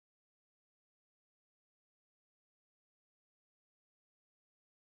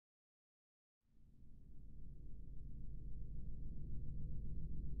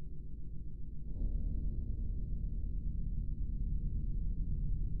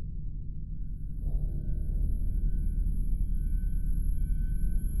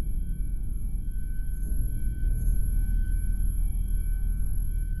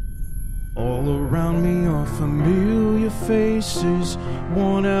All around me are familiar faces,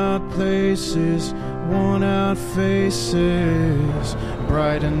 worn out places, worn out faces.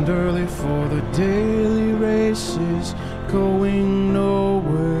 Bright and early for the daily races, going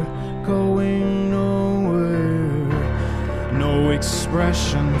nowhere, going nowhere. No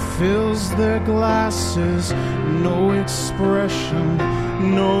expression fills their glasses, no expression,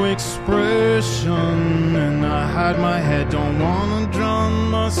 no expression. And I hide my head, don't wanna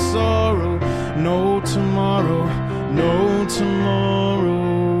drown my sorrow. No tomorrow, no tomorrow.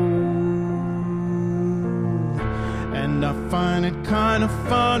 And I find it kind of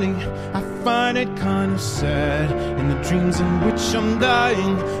funny, I find it kind of sad. And the dreams in which I'm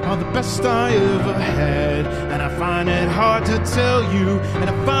dying are the best I ever had. And I find it hard to tell you, and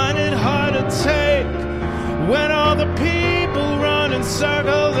I find it hard to take, when all the people run in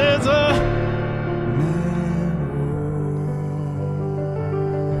circles.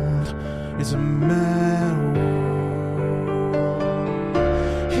 It's a mad world. It's a mad world.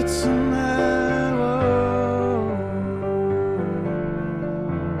 It's a mad world.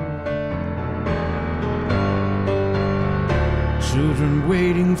 Children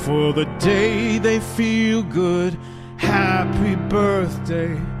waiting for the day they feel good. Happy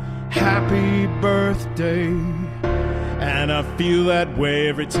birthday, happy birthday. And I feel that way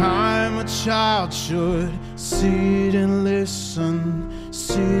every time a child should sit and listen,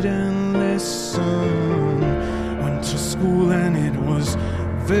 sit and listen. Went to school and it was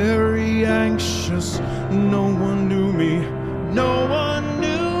very anxious. No one knew me, no one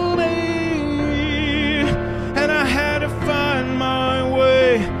knew me. And I had to find my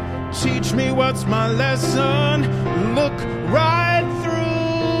way. Teach me what's my lesson. Look right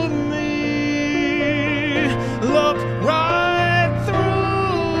through me. Look right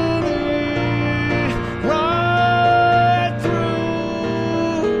through me. Right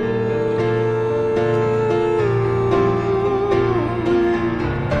through me.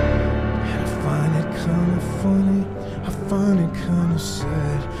 And I find it kind of funny, I find it kind of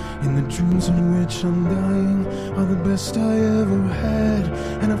sad. And the dreams in which I'm dying are the best I ever had.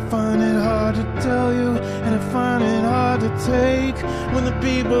 And I find it hard to tell you, and I find it hard to take, when the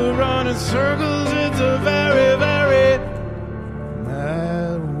people run in circles. It's a very, very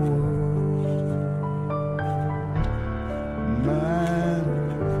mad world. Mad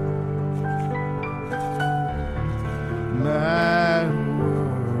world. Mad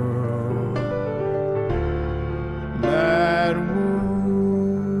world. Mad world.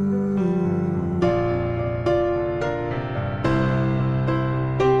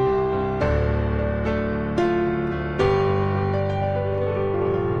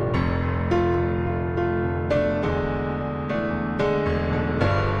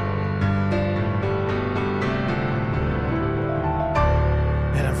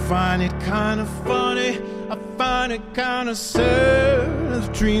 Find it kind of funny, I find it kind of sad. The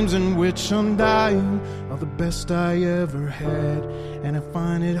dreams in which I'm dying are the best I ever had. And I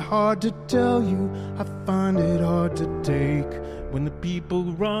find it hard to tell you, I find it hard to take, when the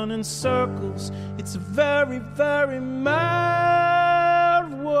people run in circles. It's a very, very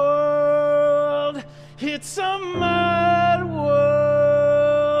mad world. It's a mad